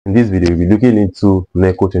In this video, we'll be looking into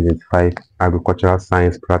NECO 2025 Agricultural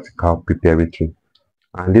Science Practical Preparatory.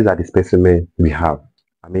 And these are the specimens we have.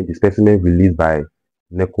 The specimen released by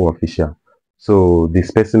NECO official. So the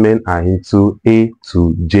specimens are into A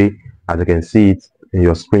to J, as you can see it in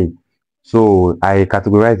your screen. So I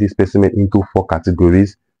categorize this specimen into 4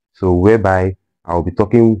 categories. So whereby I'll be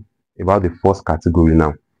talking about the first category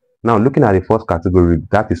now. Now looking at the first category,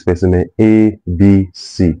 that is specimen A, B,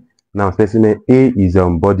 C. Now specimen A is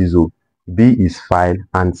Burdizzo, B is file,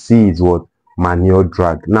 and C is what? Manure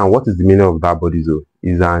drag. Now what is the meaning of that Burdizzo?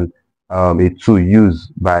 Is a tool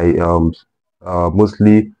used by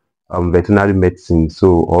mostly veterinary medicine,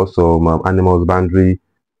 so also animal husbandry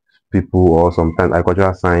people or sometimes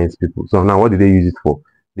agricultural science people. So now what do they use it for?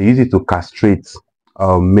 They use it to castrate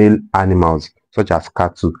male animals such as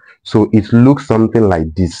cattle. So it looks something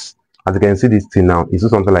like this. As you can see this thing now, it's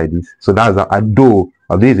something like this. So that's although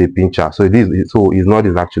this is a pincher, so it's not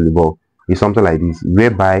this actually, but it's something like this,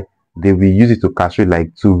 whereby they will use it to castrate,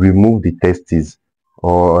 like to remove the testes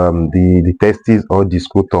or the testes or the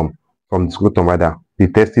scrotum from the scrotum, rather the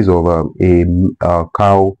testes of a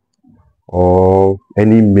cow or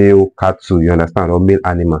any male cattle, you understand, or male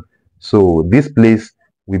animal. So this place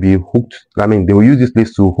will be hooked. They will use this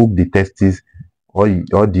place to hook the testes or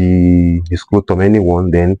the scrotum,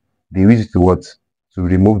 anyone. Then they use it to what? To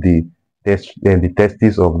remove the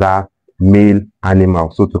testes of that male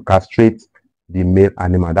animal. So to castrate the male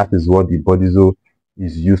animal. That is what the Burdizzo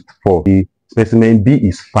is used for. The specimen B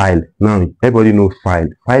is file. Now everybody knows file.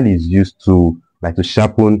 File is used to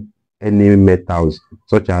sharpen any metals,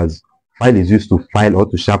 such as file is used to file or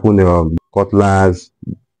to sharpen cutlass,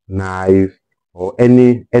 knife, or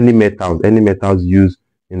any metals used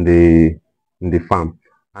in the farm.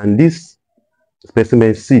 And this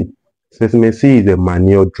specimen C is a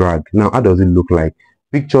manure drag. Now how does it look like?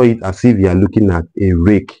 Picture it as if you are looking at a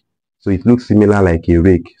rake. So it looks similar like a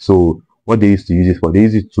rake. So what they used to use it for? They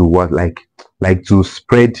use it to what? Like to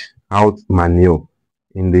spread out manure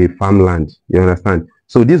in the farmland. You understand?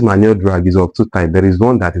 So this manure drag is of 2 types. There is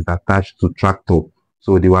one that is attached to tractor.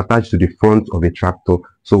 So they were attached to the front of a tractor.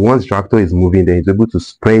 So once the tractor is moving, then it's able to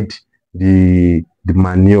spread the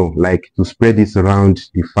manure, like to spread this around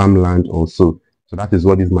the farmland also. So that is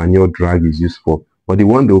what this manure drag is used for. But the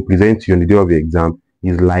one they will present to you on the day of the exam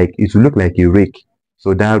is like, it will look like a rake.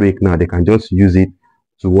 So that rake now, they can just use it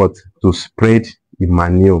to what? To spread the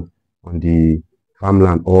manure on the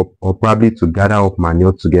farmland, or probably to gather up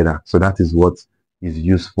manure together. So that is what is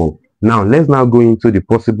used for. Now let's now go into the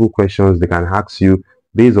possible questions they can ask you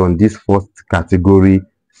based on this first category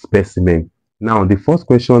specimen. Now the first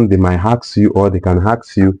question they might ask you, or they can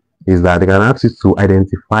ask you, is that they can ask you to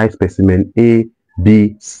identify specimen A,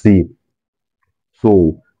 B, C.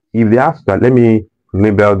 So if they ask that, let me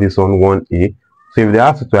label this on 1A. So if they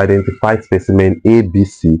ask you to identify specimen A, B,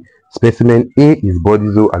 C, specimen A is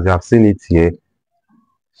Burdizzo, as you have seen it here.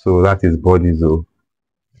 So that is Burdizzo.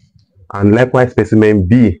 And likewise specimen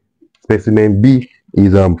B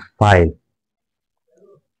is file,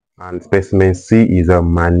 and specimen C is a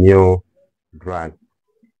manure drag.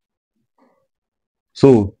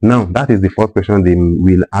 So now that is the first question they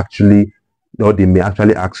will actually, or they may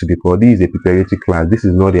actually ask you, because this is a preparatory class. This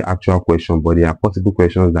is not the actual question, but there are possible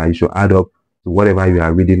questions that you should add up to whatever you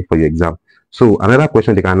are reading for your exam. So another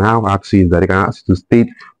question they can now ask you is that they can ask you to state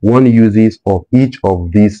 1 uses of each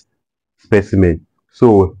of these specimens.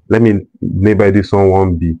 So let me label this on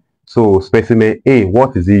 1B. So specimen A,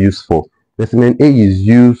 what is it used for? Specimen A is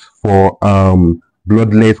used for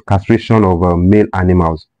bloodless castration of male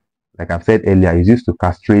animals. Like I've said earlier, it's used to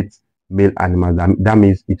castrate male animals. That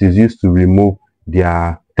means it is used to remove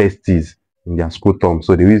their testes in their scrotum.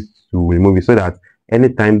 So they use to remove it so that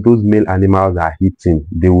anytime those male animals are eating,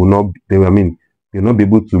 they will not be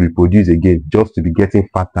able to reproduce again, just to be getting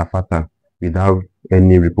fatter without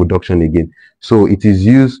any reproduction again. So it is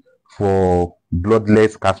used for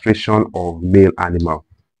bloodless castration of male animal.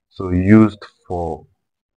 So used for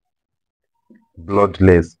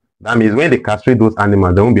bloodless. That means when they castrate those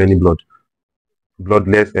animals, there won't be any blood.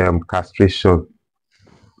 Bloodless castration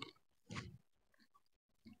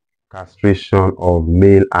of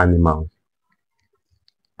male animals.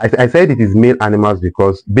 I said it is male animals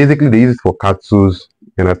because basically they use it for cattle, you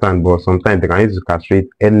understand, but sometimes they can use it to castrate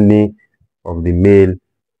any of the male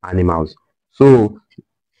animals. So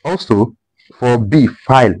also for B,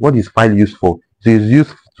 file. What is file used for? So it's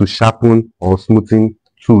used to sharpen or smoothing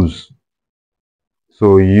tools.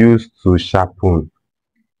 So used to sharpen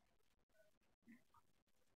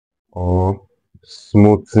or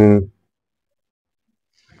smoothing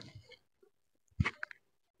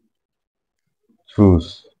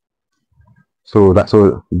tools. So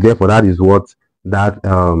therefore that is what that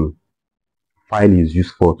file is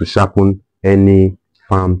used for, to sharpen any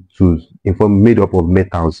farm tools made up of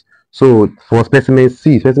metals. So for specimen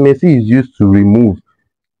C is used to remove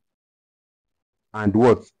and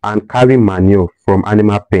carry manure from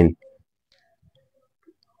animal pen.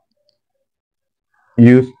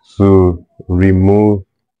 Used to remove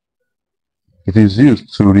It is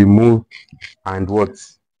used to remove and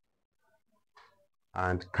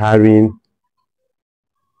carrying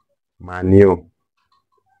manure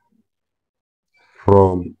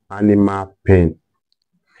from animal pen.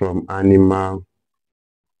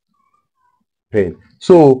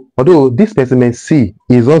 So although this specimen C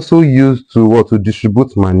is also used to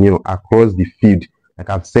distribute manure across the field, like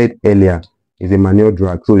I've said earlier, is a manure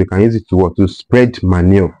drag. So you can use it to spread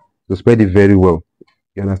manure, to spread it very well.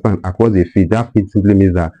 You understand? Across the field. That field simply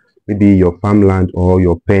means that maybe your farmland or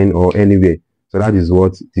your pen or anywhere. So that is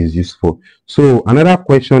what it is used for. So another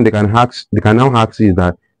question they can now ask you is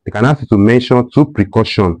that they can ask you to mention 2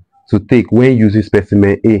 precautions to take when using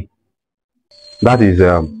specimen A. That is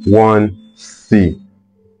 1C.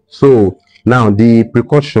 So now the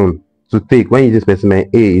precaution to take when using specimen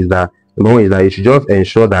A is that number 1 is that you should just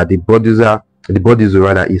ensure that the Burdizzo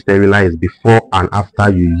rather is sterilized before and after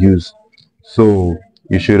you use. So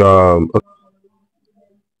you should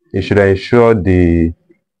ensure the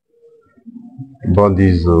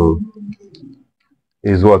Burdizzo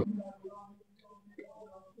is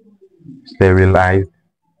sterilized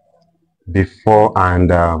before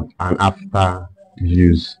and after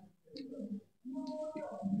use.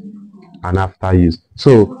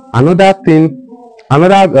 So another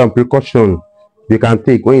precaution you can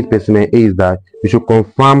take when it's specimen A is that you should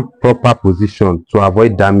confirm proper position to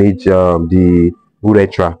avoid damage the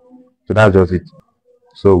urethra. So that's just it.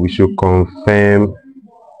 So we should confirm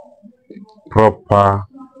proper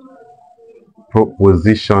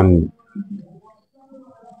positioning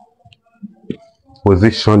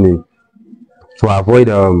to avoid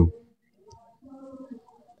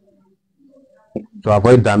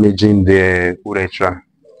damaging the urethra.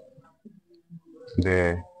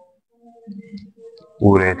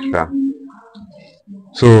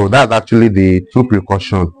 So that's actually the 2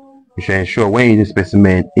 precautions you should ensure when using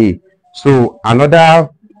specimen A. So another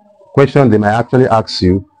question they might actually ask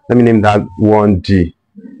you, let me name that 1D.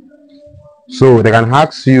 So they can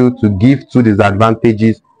ask you to give 2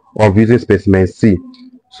 disadvantages of using specimen C.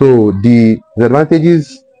 So the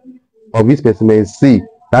disadvantages of this specimen C,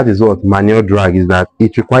 that is what manure drag, is that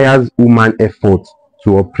it requires human effort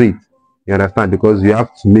to operate. You understand? Because you have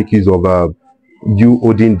to make use of you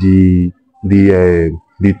holding the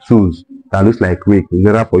tools that looks like rake in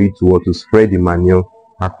order for you to spread the manure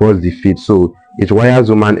across the field. So it requires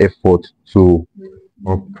human effort to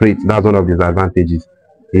operate. That's one of the disadvantages.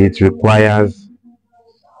 It requires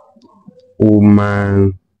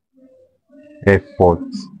human effort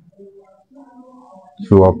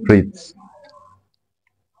to operate.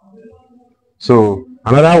 So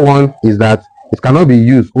another one is that it cannot be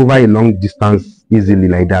used over a long distance easily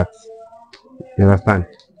like that. You understand?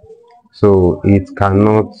 So it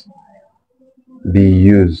cannot be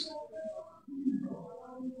used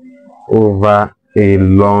over a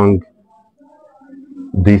long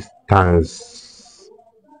distance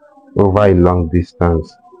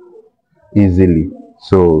easily.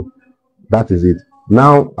 So that is it.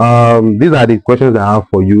 Now these are the questions I have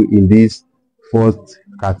for you in this first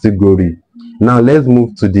category. Now let's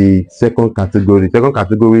move to the second category. Second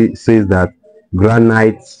category says that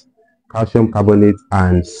granite, calcium carbonate,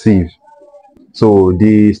 and sieve. So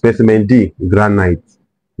the specimen D, granite.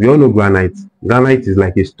 We all know granite. Granite is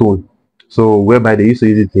like a stone. So whereby they used to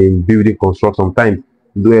use it in building construction. Sometimes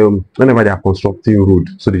whenever they are constructing road,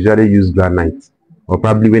 so they usually use granite. Or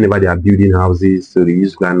probably whenever they are building houses, so they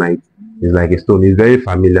use granite. It's like a stone. It's very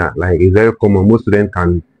familiar, like it's very common. Most students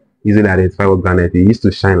can easily identify what granite is. It used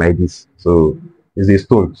to shine like this. So it's a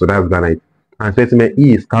stone, so that's granite. And specimen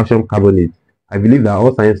E is calcium carbonate. I believe that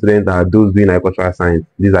all science students are those doing agricultural science.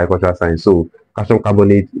 These are agricultural science. So calcium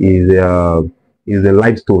carbonate is a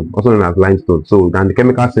limestone, also known as limestone. So then the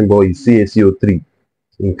chemical symbol is CaCO3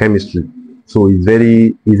 in chemistry. So it's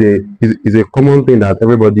a common thing that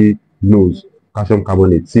everybody knows. Calcium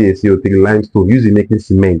carbonate, CaCO3, limestone, used in making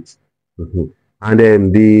cement. And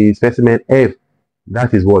then the specimen F,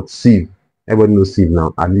 that is what sieve. Everybody knows sieve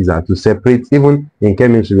now, at least to separate. Even in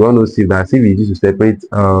chemistry, we all know sieve. That sieve is used to separate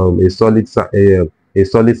a solid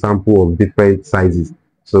sample of different sizes.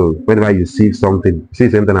 So whenever you sieve something, see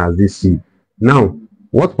something as this sieve. Now,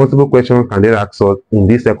 what possible question can they ask us in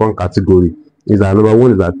this second category? Is that number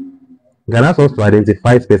 1 is that can ask us to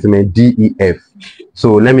identify specimen D, E, F.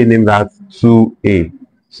 So let me name that 2A.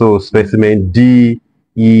 So specimen D,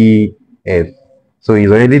 E, F. So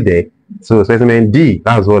it's already there. So specimen D,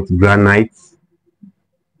 that's what? Granite.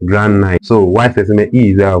 So white specimen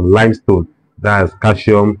E is limestone. That's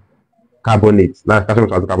calcium carbonate. That's calcium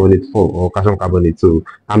carbonate 4 or calcium carbonate. So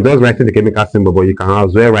I'm just writing the chemical symbol, but you can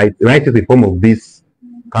as well write it in form of this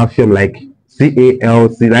calcium, like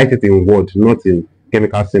CALC. Write it in word, not in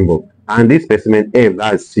chemical symbol. And this specimen F,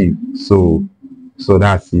 that's Sieve. So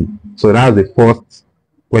that's C. So that's the first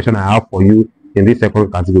question I have for you in this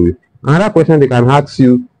second category. Another question they can ask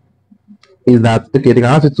you is that, okay, they can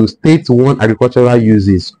ask you to state one agricultural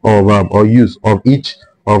uses of or use of each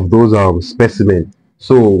of those specimens.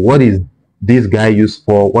 So what is this guy used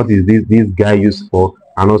for? What is this guy used for?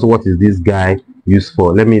 And also what is this guy used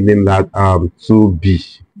for? Let me name that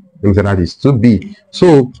 2B. Let me say that is 2B.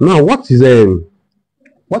 So now what is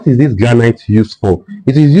this granite used for?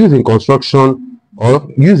 It is used in construction or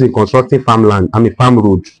used in constructing farmland, I mean farm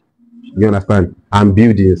roads, you understand, and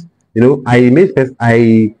buildings. You know,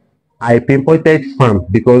 I pinpointed farm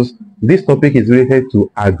because this topic is related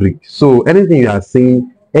to agric. So anything you are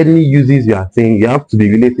saying, any uses you are saying, you have to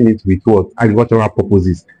be relating it with what? Agricultural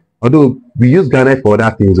purposes. Although we use granite for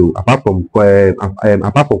other things, though, apart from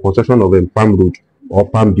construction of a farm road or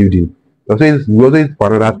farm building. We also use it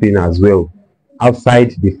for another thing as well,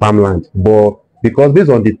 outside the farmland. But because based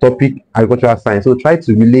on the topic agricultural science, so try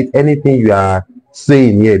to relate anything you are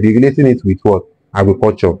saying here, be relating it with what?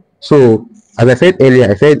 Agriculture. So as I said earlier,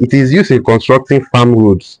 I said it is used in constructing farm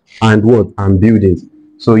roads and what? And buildings.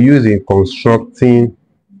 So used in constructing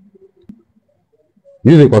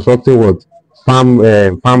what? Farm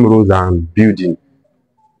roads and building.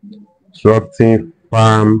 Constructing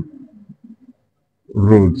farm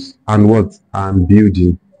roads and what? And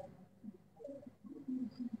buildings.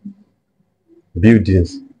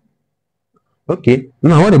 Okay,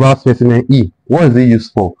 now what about specimen E? What is it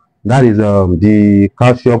used for? That is the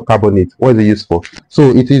calcium carbonate. What is it used for?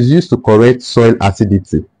 So it is used to correct soil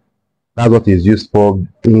acidity. That's what it's used for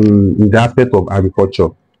in the aspect of agriculture.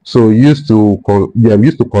 So used to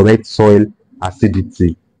correct soil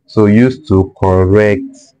acidity. So used to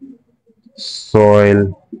correct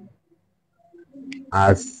soil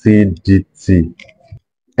acidity.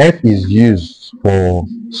 F is used for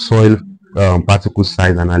soil particle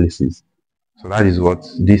size analysis. So that is what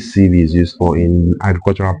this Sieve is used for in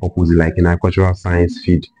agricultural purposes, like in agricultural science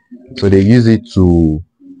field. So they use it to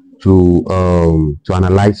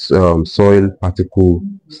analyze soil particle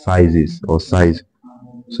sizes or size.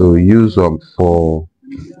 So use for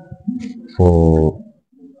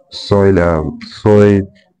soil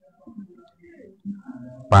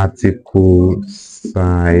particle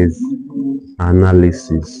size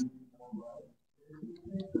analysis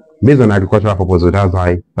based on agricultural purpose. So that's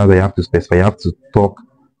why you have to specify. You have to talk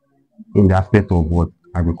in the aspect of what?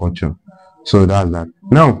 Agriculture. So that's that.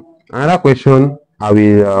 Now another question I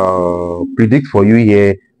will predict for you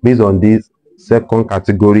here based on this second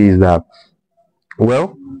category is that,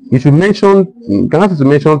 well, you should mention, can ask you to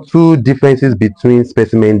mention two differences between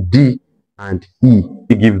specimen D and E.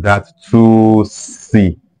 You give that to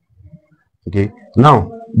C. Okay,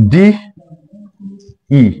 now D,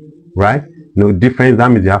 E, right? No difference,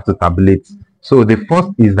 that means you have to tabulate. So the first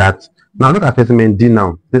is that, now look at specimen D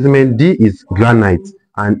now. Specimen D is granite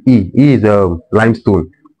and E is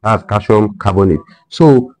limestone. That's calcium carbonate.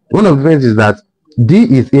 So one of the things is that D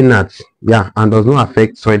is inert, yeah, and does not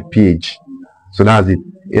affect soil pH. So that's it.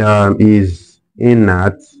 Is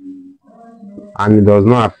inert and it does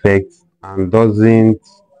not affect and doesn't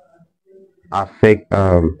affect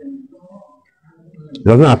the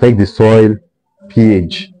soil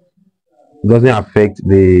pH. It doesn't affect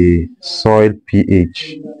the soil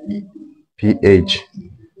pH.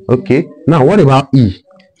 Okay. Now what about E?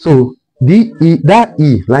 So that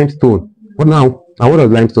E, limestone. What now? Now what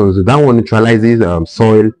does limestone do? That one neutralizes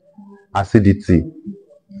soil acidity.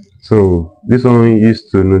 So this one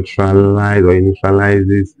used to neutralize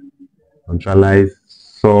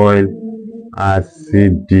soil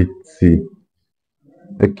acidity.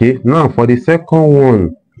 Okay, now for the second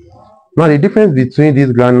one, now the difference between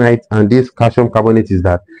this granite and this calcium carbonate is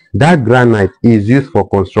that granite is used for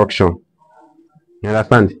construction. You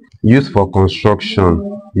understand? Used for construction.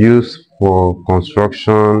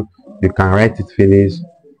 You can write it finish.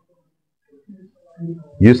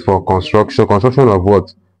 Used for construction. Construction of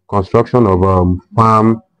what? Construction of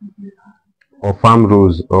farm or farm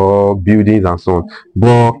roads or buildings and so on.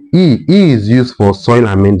 But E is used for soil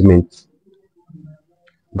amendment.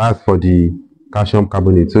 That's for the calcium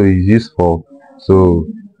carbonate. So it's used for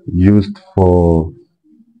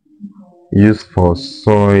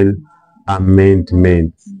soil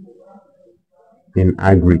amendment. in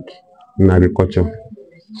Agric, in agriculture.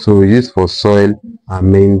 So used for soil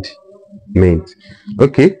amendment.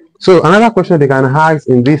 Okay, so another question they can ask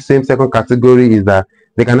in this same second category is that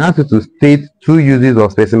they can ask you to state two uses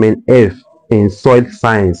of specimen F in soil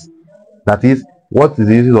science. That is, what is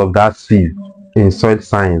the use of that sieve in soil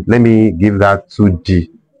science? Let me give that 2G.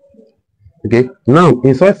 Okay, now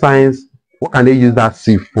in soil science, what can they use that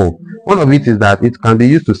sieve for? One of it is that it can be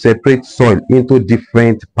used to separate soil into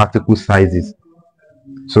different particle sizes.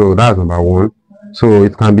 So that's number one. So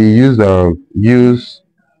it can be used to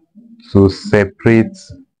separate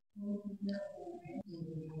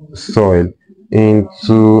soil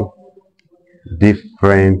into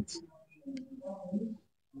different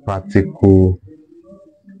particle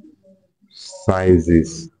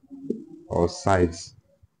sizes or size.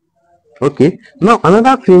 Okay, now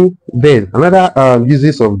another thing then, another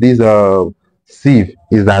uses of this sieve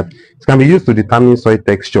is that it can be used to determine soil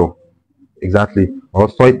texture, exactly, or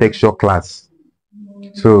soil texture class.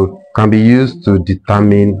 So can be used to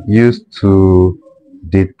determine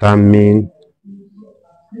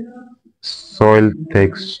soil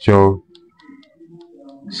texture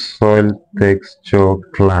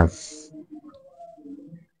class.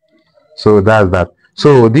 So that's that.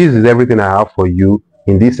 So this is everything I have for you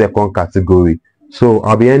in this second category. So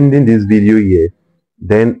I'll be ending this video here.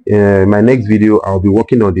 Then my next video I'll be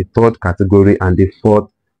working on the third category and the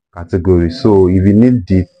fourth category. So if you need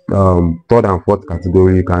the third and fourth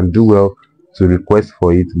category, you can do well to request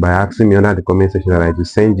for it by asking me under the comment section, that I will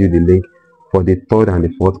send you the link for the third and the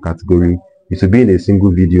fourth category. It will be in a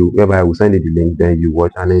single video whereby I will send you the link, then you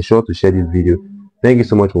watch, and ensure to share this video. Thank you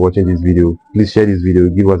so much for watching this video. Please share this video,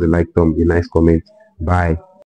 give us a like, thumb, a nice comment. Bye.